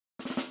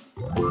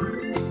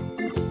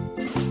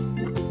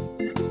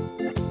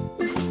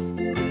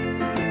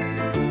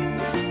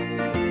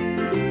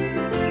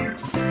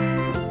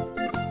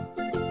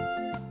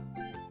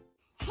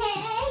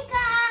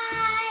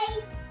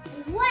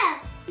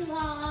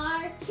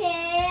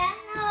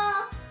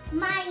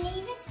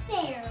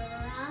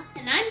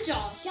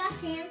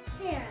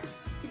Josh&Sarah.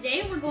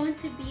 Today we're going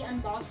to be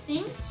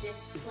unboxing this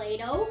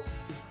Play-Doh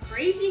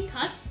Crazy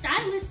Cut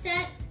Stylist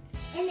set.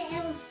 And it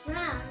was from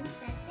that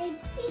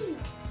big thing.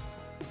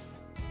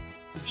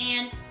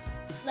 And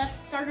let's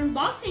start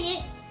unboxing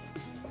it.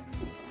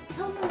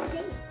 Oh,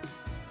 okay.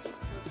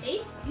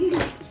 Okay. And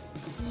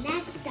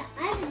that's the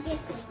other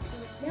difference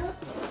with no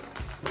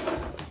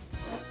tape.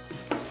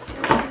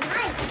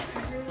 Nice.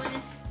 Everyone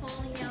is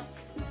falling out.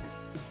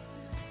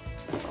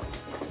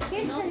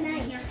 Here's the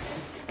knife. Here.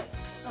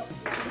 Oh.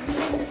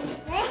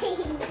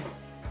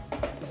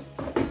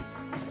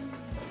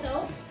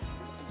 So,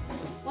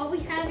 what we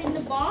have in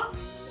the box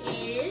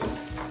is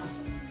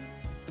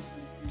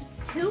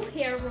 2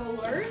 hair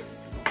rollers,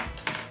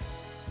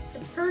 the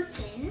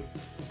person.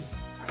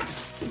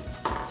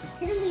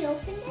 Can we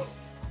open this?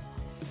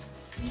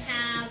 We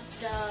have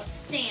the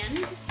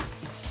stand.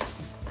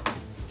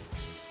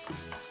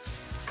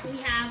 We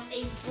have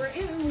it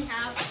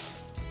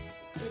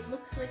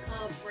looks like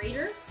a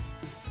braider.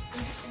 It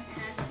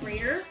has a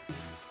braider.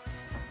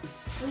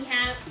 We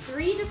have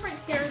 3 different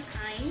hair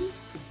kinds.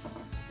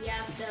 We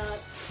have the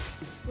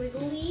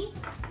squiggly,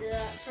 the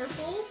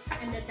circles,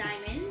 and the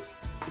diamonds.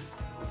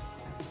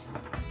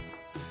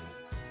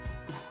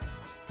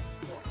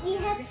 We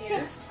have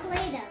 6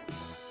 Play-Doh.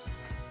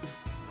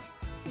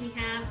 We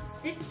have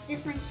 6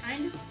 different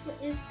kinds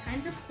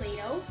of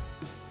Play-Doh.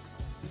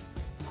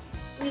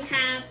 We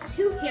have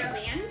 2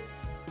 hairbands,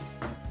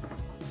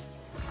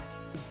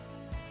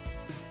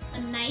 a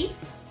knife,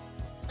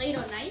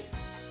 Play-Doh knife,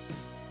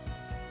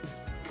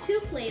 2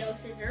 Play-Doh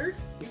scissors.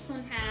 This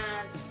one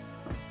has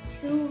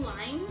 2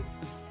 lines.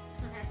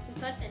 This one has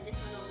 2 cuts, and this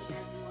one only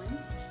has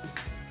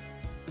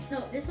 1. No,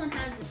 this one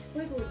has the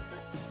squiggly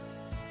cuts.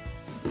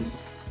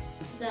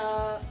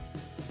 The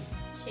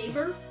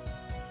shaver.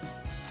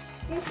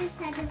 This is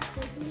how the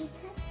squiggly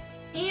cuts.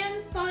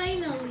 And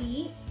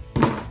finally,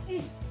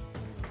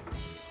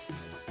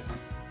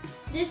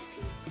 this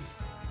piece.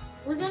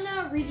 We're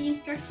gonna read the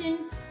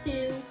instructions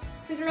to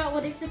figure out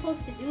what it's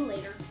supposed to do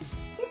later.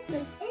 This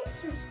looks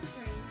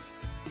interesting.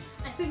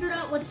 I figured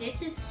out what this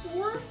is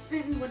for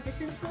and what this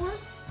is for.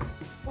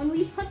 When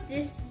we put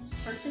this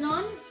person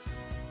on,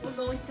 we're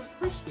going to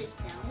push this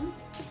down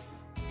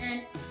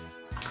and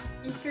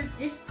insert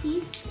this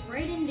piece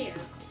right in there.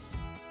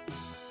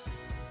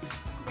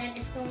 Then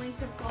it's going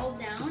to fall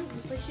down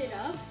and push it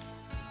up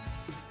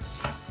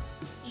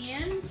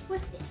and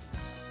twist it.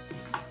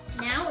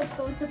 Now it's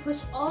going to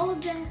push all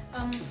of the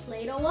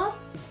Play-Doh up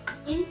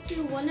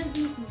into one of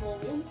these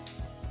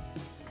molds.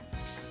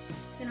 It's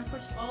going to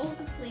push all of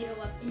the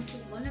Play-Doh up into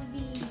one of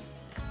these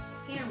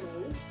hair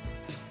molds.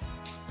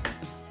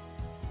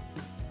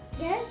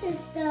 This is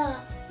the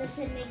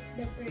to make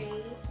the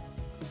braid.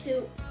 To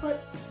put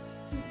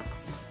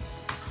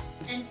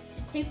and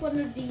to take one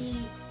of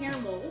these hair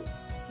molds,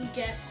 you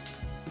just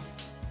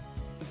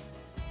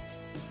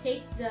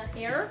take the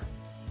hair,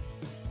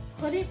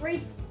 put it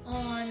right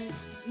on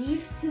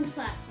these 2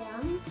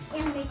 platforms,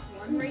 And make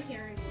one right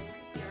here and one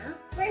right here.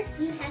 First,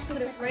 you have to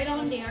Put it right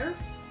on there.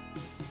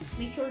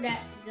 Make sure that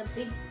the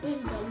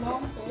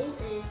long hole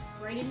is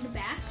right in the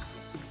back.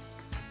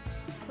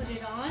 Put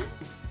it on.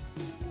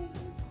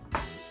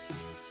 Put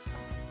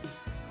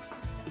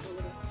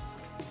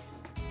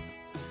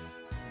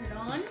it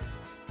on.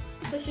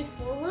 Push it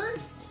forward.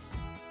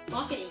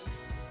 Lock it in.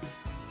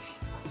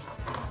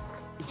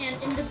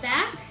 And in the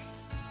back,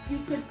 you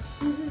put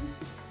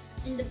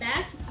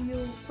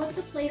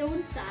the Play-Doh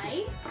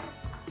inside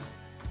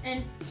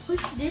and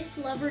push this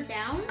lever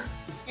down,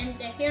 and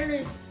the hair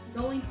is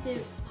going to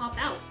pop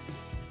out.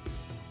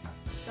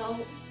 So,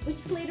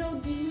 which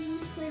Play-Doh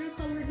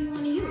color do you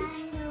want to use?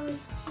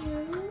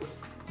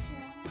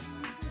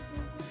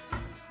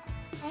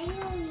 I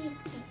will use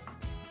this.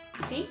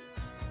 Pink?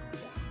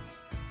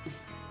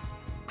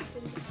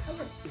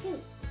 Color 2.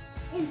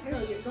 So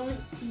you're going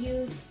to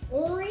use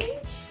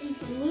orange, and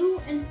blue,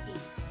 and pink.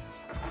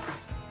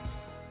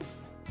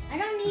 I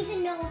don't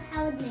even know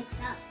how it mixes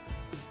up.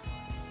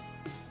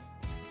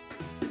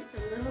 It's a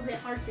little bit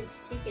hard to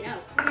take it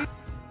out.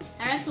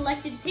 Sarah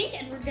selected pink,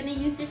 and we're going to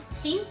use this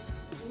pink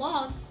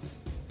log.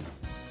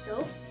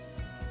 So,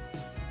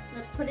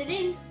 let's put it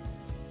in.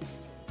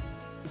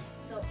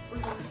 So, we're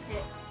going to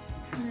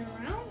turn it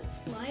around,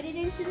 slide it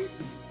into this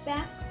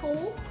back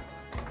hole,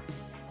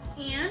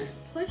 and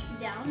push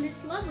down this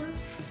lever.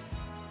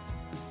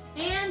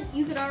 And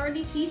you could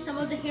already see some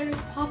of the hair is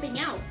popping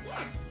out.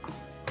 Yeah.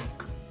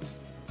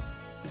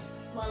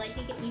 Well, I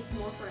think it needs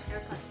more for a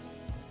haircut.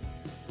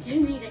 It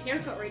doesn't need a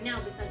haircut right now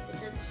because it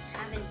doesn't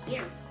have any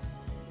hair.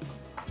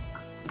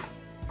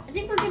 I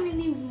think we're gonna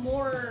need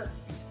more,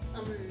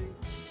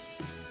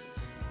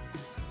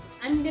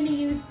 I'm gonna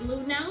use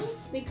blue now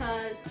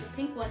because the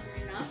pink wasn't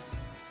enough.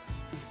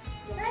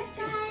 Let's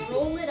guys.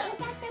 Roll it up.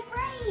 Look at the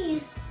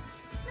braids.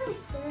 So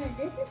good.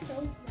 This is so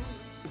fun.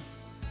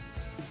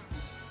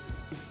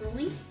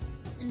 Rolling,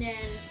 and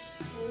then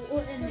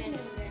fold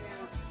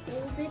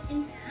it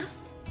in half.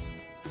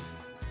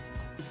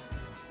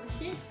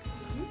 Push it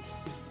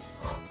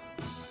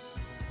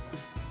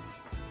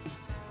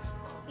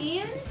in.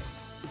 And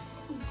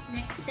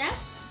next step,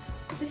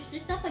 push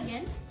this up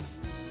again.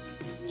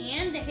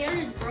 And the hair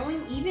is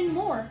growing even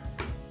more.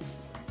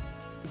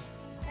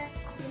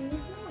 We need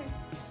more.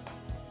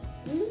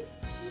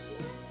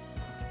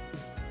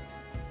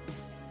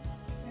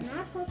 We're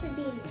not supposed to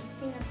be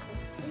mixing up the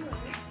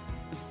colors.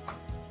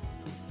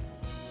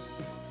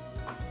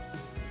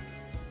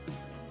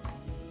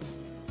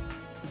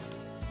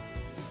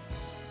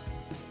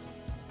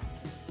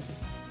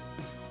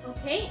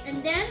 Okay, and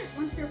then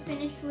once you're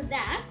finished with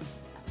that,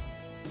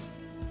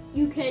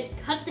 you could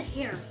cut the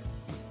hair.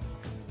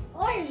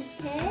 Or you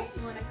could.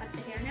 You want to cut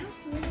the hair now?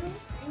 No,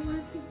 I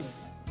want to do this.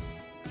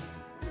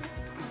 A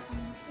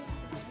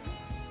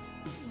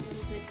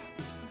little bit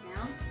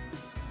down.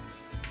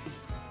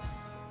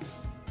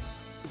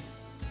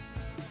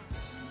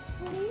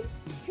 Please,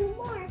 2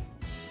 more.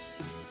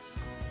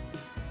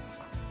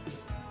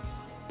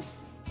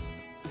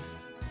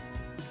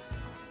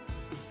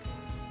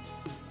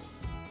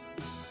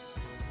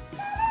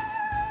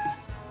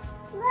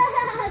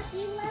 Look,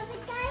 you love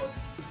it, guys?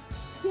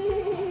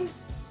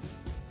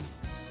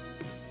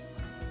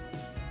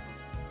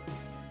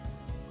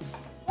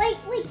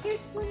 Wait,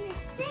 there's one more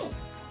thing.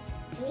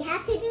 We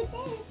have to do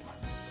this.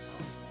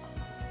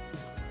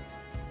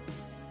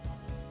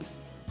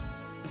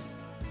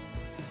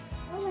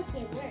 Oh, look,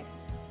 it works.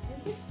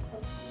 This is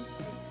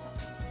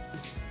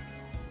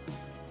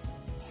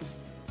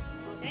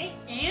Okay,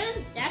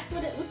 and that's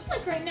what it looks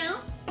like right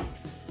now. I'm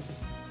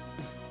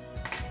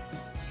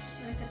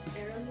gonna cut the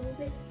hair a little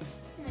bit.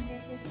 And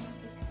this is not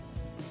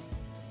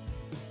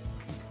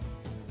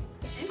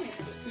I'm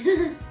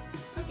ready.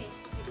 Okay,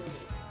 you do it.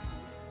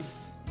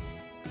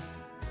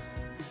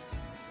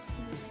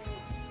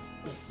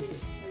 Let's do it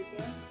right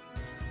there.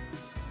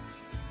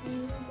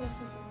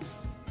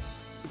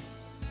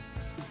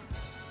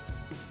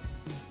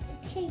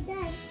 Okay,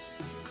 done.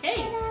 Okay.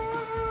 Ta-da!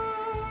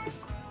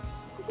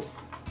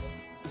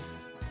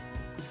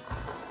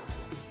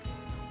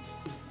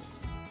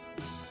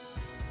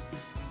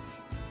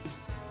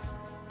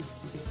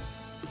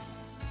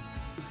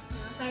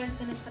 Now Sarah's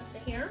gonna cut the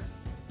hair.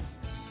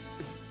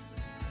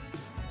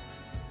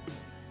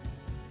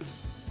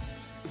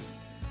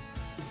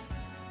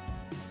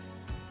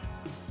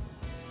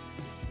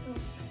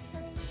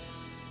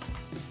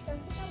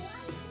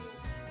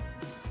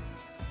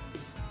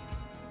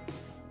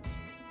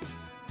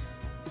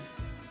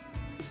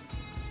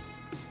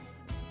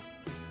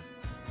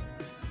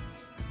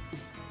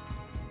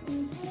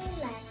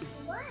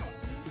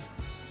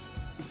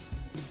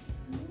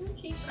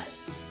 She cut.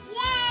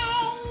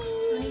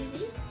 Yay!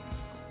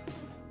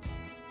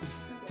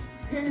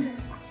 Okay.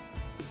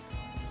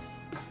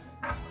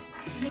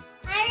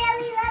 I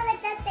really love it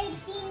that they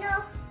Dino.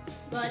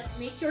 But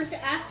make sure to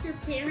ask your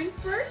parents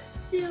first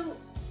to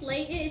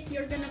play it if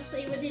you're gonna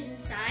play with it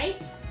inside,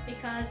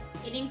 because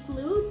it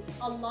includes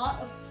a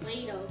lot of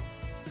Play-Doh.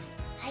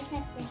 I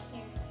cut the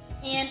hair.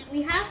 And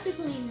we have to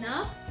clean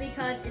up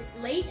because it's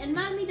late and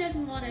Mommy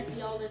doesn't want to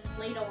see all this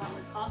Play-Doh on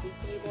the coffee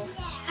table.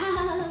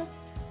 Yeah.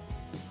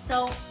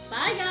 So,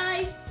 bye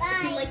guys! If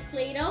Bye. you like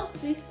Play-Doh,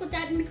 please put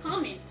that in the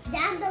comments.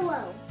 Down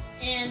below.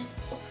 And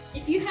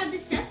if you have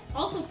this set,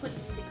 also put it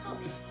in the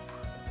comments.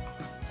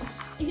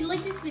 If you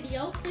like this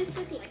video, please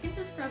click the like and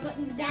subscribe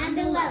button Down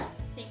below.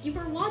 Thank you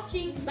for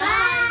watching.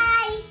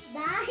 Bye.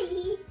 Bye.